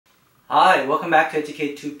Hi, welcome back to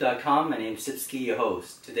EducateTube.com. My name is Sipsky, your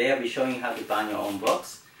host. Today I'll be showing you how to bind your own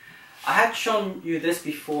books. I had shown you this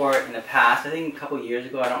before in the past, I think a couple years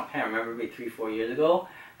ago, can't remember, maybe 3-4 years ago.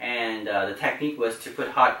 And the technique was to put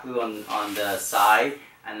hot glue on the side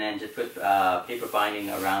and then just put paper binding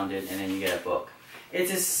around it, and then you get a book.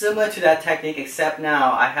 It is similar to that technique, except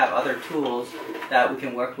now I have other tools that we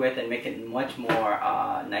can work with and make it much more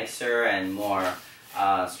nicer and more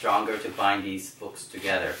stronger to bind these books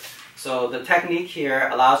together. So the technique here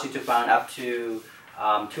allows you to bind up to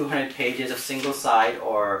 200 pages of single side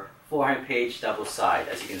or 400 page double side,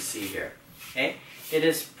 as you can see here. Okay, it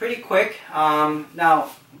is pretty quick. Now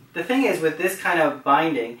the thing is, with this kind of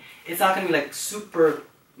binding, it's not going to be like super,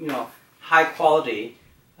 high quality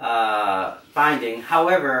binding.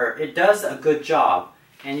 However, it does a good job,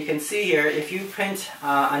 and you can see here, if you print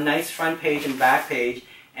a nice front page and back page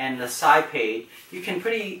and the side page, you can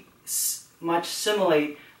pretty much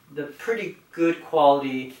simulate the pretty good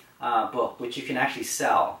quality book, which you can actually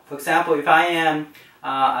sell. For example, if I am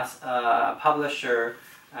a publisher,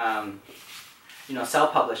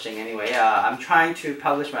 self-publishing anyway, I'm trying to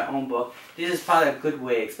publish my own book, this is probably a good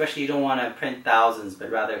way, especially you don't want to print thousands,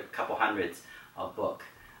 but rather a couple hundreds of book.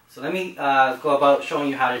 So let me go about showing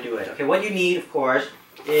you how to do it. Okay, what you need, of course,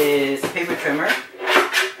 is a paper trimmer.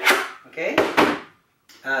 Okay,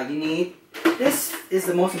 you need, this is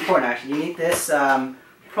the most important actually, you need this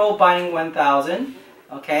Pro Binding 1000.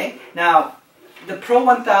 Okay, now the Pro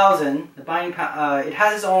 1000, the binding, it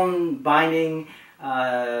has its own binding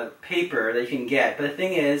paper that you can get, but the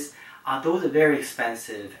thing is, those are very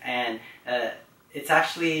expensive, and it's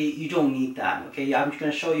actually, you don't need that. Okay, I'm just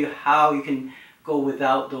going to show you how you can go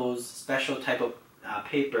without those special type of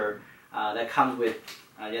paper that comes with,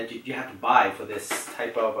 you have to buy for this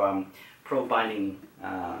type of Pro Binding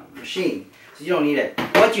machine. So you don't need it.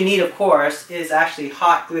 What you need, of course, is actually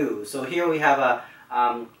hot glue. So here we have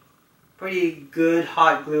a pretty good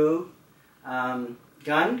hot glue glue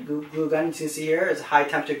gun. You can see here is a high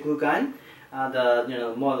temperature glue gun,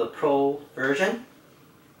 more of the pro version.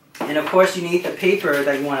 And of course, you need the paper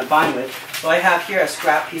that you want to bind with. So I have here a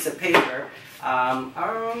scrap piece of paper,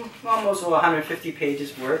 almost 150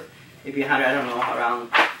 pages worth, maybe 100. I don't know,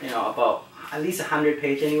 around about at least 100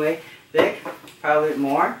 page anyway, thick, probably a bit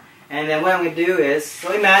more. And then what I'm going to do is,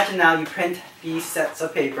 so imagine now you print these sets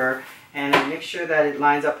of paper and then make sure that it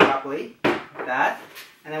lines up properly, like that.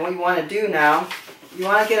 And then what you want to do now, you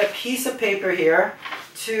want to get a piece of paper here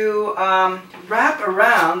to wrap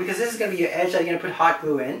around, because this is going to be your edge that you're going to put hot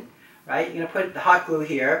glue in, right? You're going to put the hot glue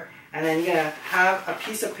here, and then you're going to have a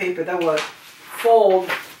piece of paper that will fold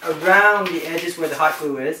around the edges where the hot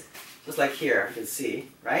glue is, just like here, you can see,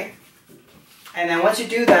 right? And then once you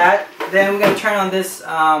do that, then we're going to turn on this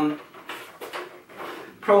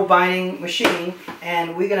Pro Binding machine,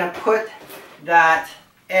 and we're going to put that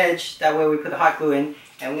edge, that way we put the hot glue in,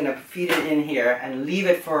 and we're going to feed it in here and leave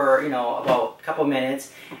it for about a couple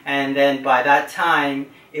minutes, and then by that time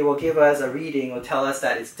it will give us a reading, it will tell us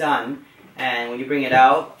that it's done, and when you bring it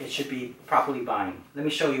out it should be properly bound. Let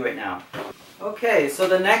me show you it now. Okay, so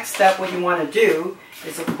the next step, what you want to do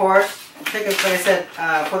is, of course, take a, like I said,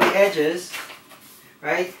 for the edges,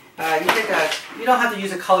 right? You don't have to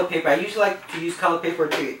use a colored paper. I usually like to use colored paper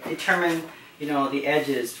to determine, the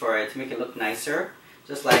edges for it, to make it look nicer,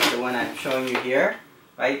 just like the one I'm showing you here,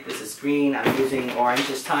 right? This is green. I'm using orange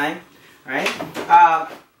this time, right?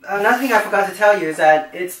 Another thing I forgot to tell you is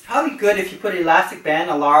that it's probably good if you put an elastic band,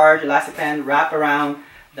 a large elastic band, wrap around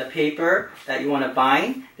the paper that you want to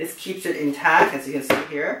bind. This keeps it intact, as you can see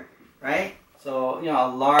here, right? So, a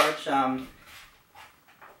large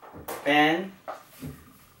band,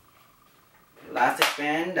 elastic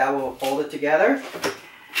band that will hold it together.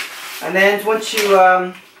 And then once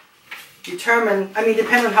you determine,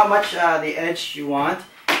 depending on how much the edge you want,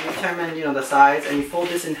 you determine the size, and you fold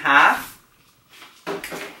this in half,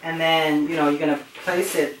 and then you're going to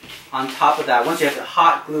place it on top of that once you have the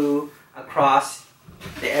hot glue across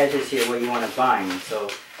the edges here where you want to bind. So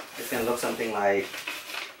it's going to look something like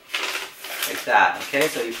that. Okay,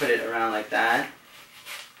 so you put it around like that,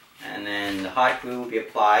 and then the hot glue will be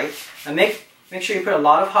applied. Now make sure you put a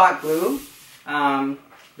lot of hot glue.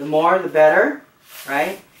 The more the better,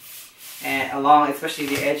 right? And along, especially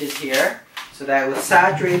the edges here, so that it will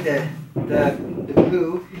saturate the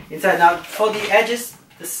glue inside. Now for the edges,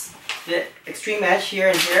 the extreme edge here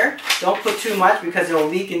and here, don't put too much because it will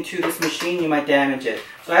leak into this machine. You might damage it.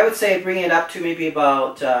 So I would say bring it up to maybe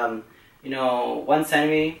about 1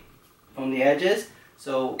 centimeter from the edges.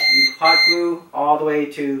 So you hot glue all the way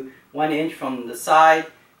to 1 inch from the side,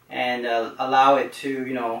 and allow it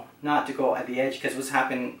to, not to go at the edge, because what's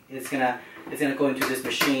happening is going to is going to go into this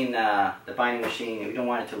machine, the binding machine, and we don't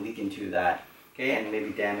want it to leak into that, okay, and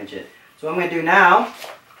maybe damage it. So what I'm going to do now,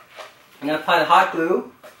 I'm going to apply the hot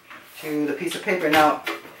glue to the piece of paper. Now,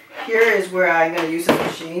 here is where I'm going to use this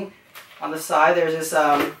machine. On the side, there's this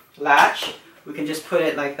latch. We can just put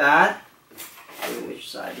it like that. Which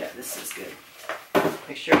side? Yeah, this is good.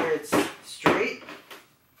 Make sure it's straight.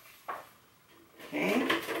 Okay.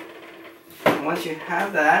 And once you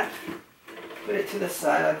have that, put it to the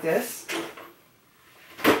side like this.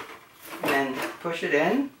 And then push it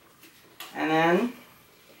in. And then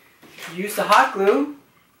use the hot glue.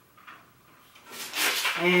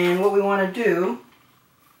 And what we want to do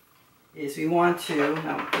is we want to,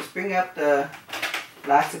 now just bring up the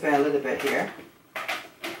elastic band a little bit here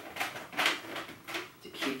to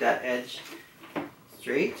keep that edge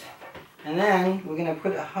straight. And then we're going to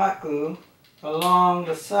put a hot glue along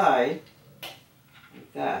the side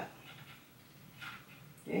like that.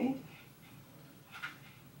 Okay.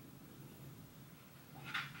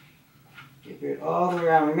 Give it all the way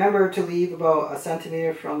around. Remember to leave about 1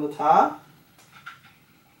 centimeter from the top.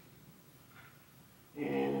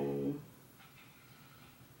 And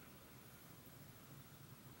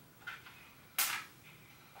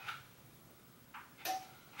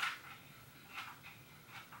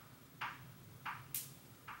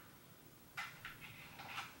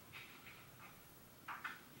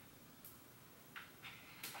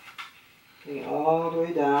getting all the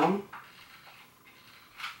way down.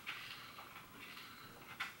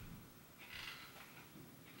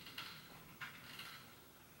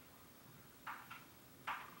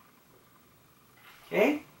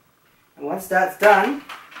 Okay, and once that's done,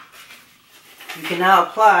 you can now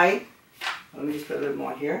apply, let me just put a little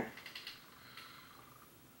more here,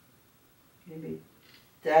 maybe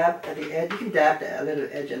dab at the edge. You can dab a little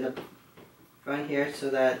edge in the front here so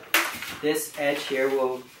that this edge here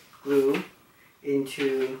will glue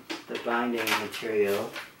into the binding material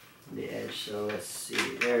on the edge. So let's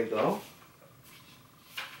see, there we go.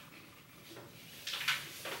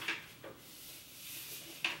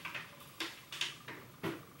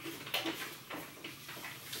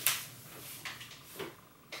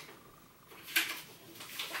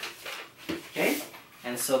 Okay,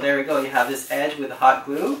 and so there we go. You have this edge with the hot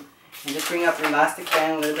glue. And just bring up the elastic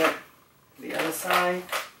band a little bit to the other side.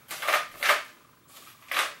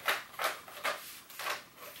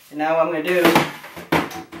 And now what I'm going to do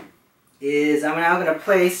is I'm now going to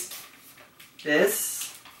place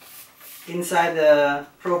this inside the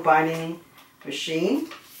Pro Binding machine.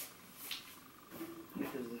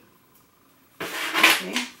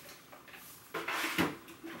 Okay.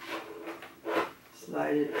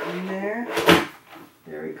 Slide it in there.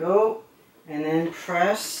 There we go. And then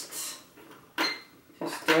pressed to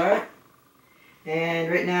start.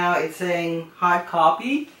 And right now it's saying hot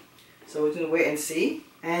copy. So we're going to wait and see.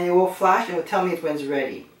 And it will flash and it will tell me when it's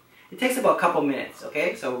ready. It takes about a couple minutes,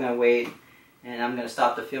 okay? So we're going to wait. And I'm going to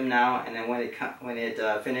stop the film now. And then when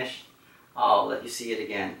it finished, I'll let you see it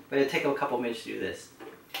again. But it'll take a couple minutes to do this.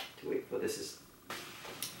 To wait for this.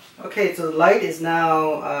 Okay, so the light is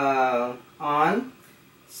now on.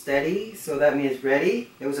 Steady, so that means it's ready.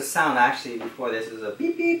 There was a sound actually before this. It was a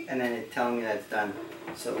beep beep, and then it's telling me that it's done.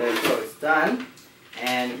 So there we go, it's done.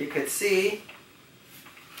 And you could see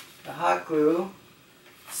the hot glue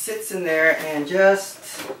sits in there and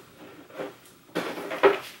just,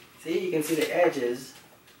 see, you can see the edges.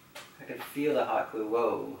 I can feel the hot glue.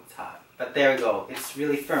 Whoa, it's hot. But there we go, it's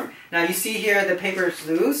really firm. Now you see here the paper is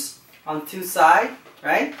loose on two sides,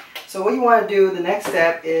 right? So what you want to do, the next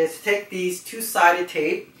step, is to take these two-sided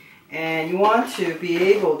tape and you want to be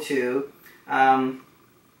able to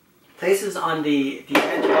place this on the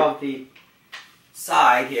edge of the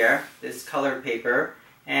side here, this colored paper,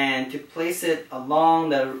 and to place it along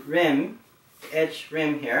the rim, the edge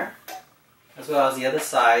rim here, as well as the other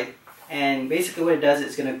side. And basically what it does is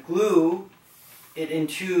it's going to glue it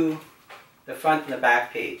into the front and the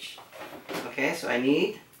back page. Okay, so I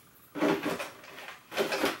need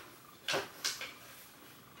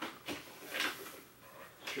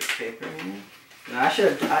paper here. Now I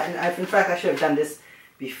should have, in fact I should have done this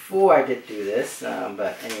before I did do this,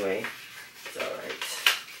 but anyway, it's alright.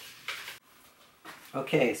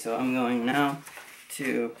 Okay, so I'm going now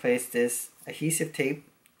to place this adhesive tape,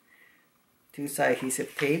 two-side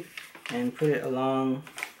adhesive tape, and put it along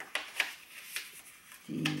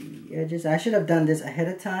the edges. I should have done this ahead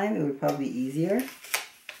of time, it would probably be easier.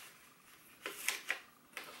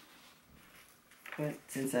 But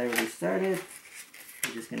since I already started,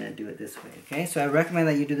 I'm just going to do it this way, okay? So I recommend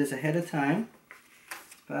that you do this ahead of time.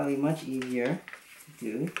 It's probably much easier to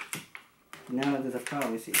do. Now there's a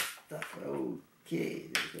problem, you see, stuff. Okay,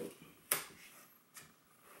 there we go.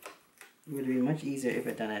 It would be much easier if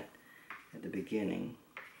I'd done it at the beginning.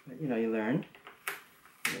 But you know, you learn.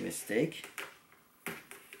 Made a mistake.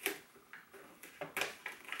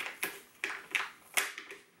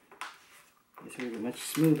 This would be much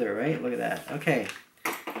smoother, right? Look at that. Okay.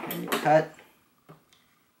 And you cut.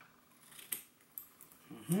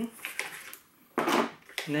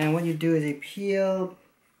 And then what you do is you peel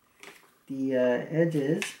the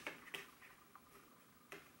edges.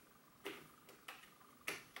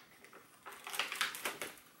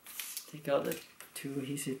 Take out the 2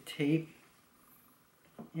 adhesive tape.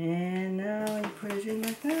 And now you put it in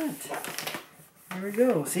like that. There we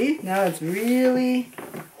go. See? Now it's really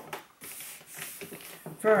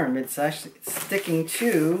firm. It's actually sticking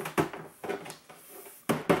to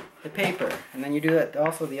the paper. And then you do that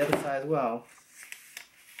also the other side as well.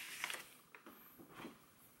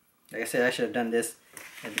 Like I said, I should have done this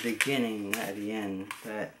at the beginning, not at the end,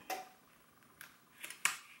 but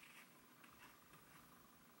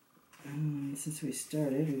since we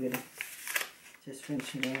started, we're gonna just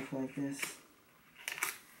finish it off like this.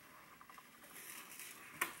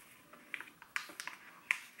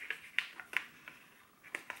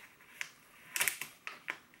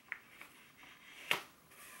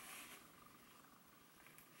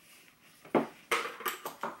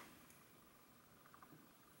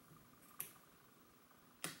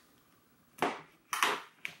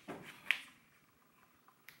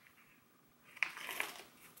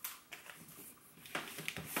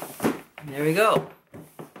 There we go.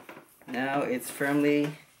 Now it's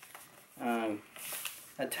firmly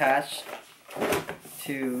attached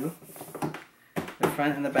to the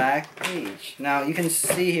front and the back page. Now you can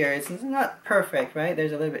see here, it's not perfect, right?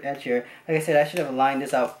 There's a little bit edge here. Like I said, I should have lined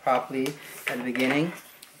this out properly at the beginning,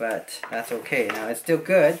 but that's okay. Now it's still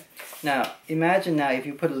good. Now imagine now if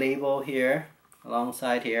you put a label here,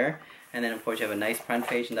 alongside here, and then of course you have a nice front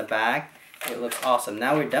page in the back. It looks awesome.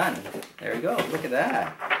 Now we're done. There we go. Look at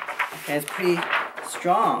that. And it's pretty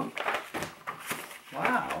strong.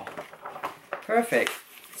 Wow. Perfect.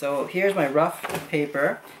 So here's my rough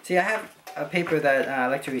paper. See, I have a paper that I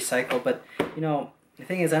like to recycle, but you know, the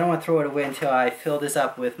thing is I don't want to throw it away until I fill this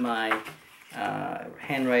up with my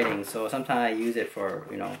handwriting. So sometimes I use it for,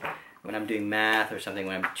 you know, when I'm doing math or something,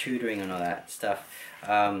 when I'm tutoring and all that stuff.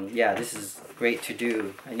 Yeah, this is great to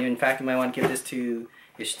do. And you, in fact, you might want to give this to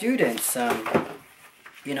your students.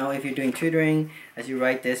 You know, if you're doing tutoring, as you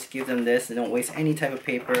write this, give them this, and don't waste any type of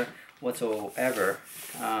paper whatsoever.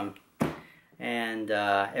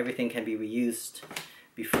 Everything can be reused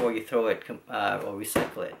before you throw it or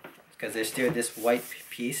recycle it, because there's still this white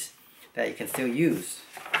piece that you can still use.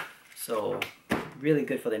 So really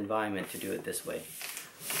good for the environment to do it this way.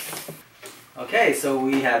 Okay, so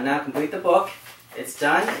we have now completed the book. It's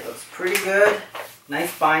done. It looks pretty good.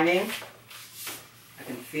 Nice binding. I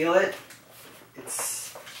can feel it. It's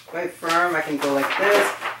quite firm. I can go like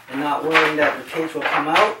this and not worrying that the page will come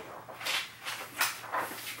out.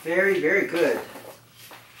 Very, very good.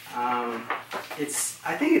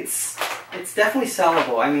 I think it's definitely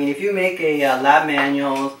sellable. I mean, if you make a lab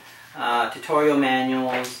manuals, tutorial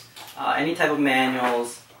manuals, any type of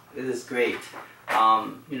manuals, this is great. You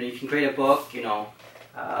know, you can create a book. You know,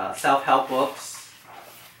 self-help books,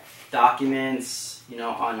 documents. You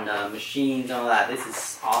know, on machines and all that. This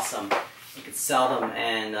is awesome. You could sell them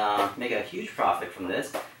and make a huge profit from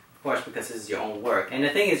this, of course, because this is your own work. And the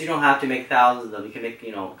thing is, you don't have to make thousands of them. You can make,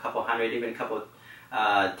 you know, a couple hundred, even a couple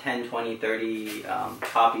 10, 20, 30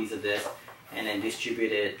 copies of this, and then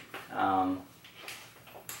distribute it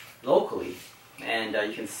locally. And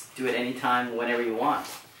you can do it anytime, whenever you want.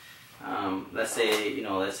 Let's say, you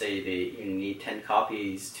know, you need 10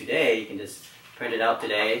 copies today. You can just print it out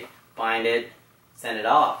today, bind it, send it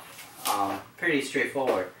off. Pretty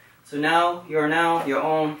straightforward. So now you're your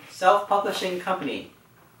own self-publishing company.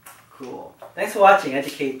 Cool. Thanks for watching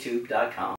EducateTube.com.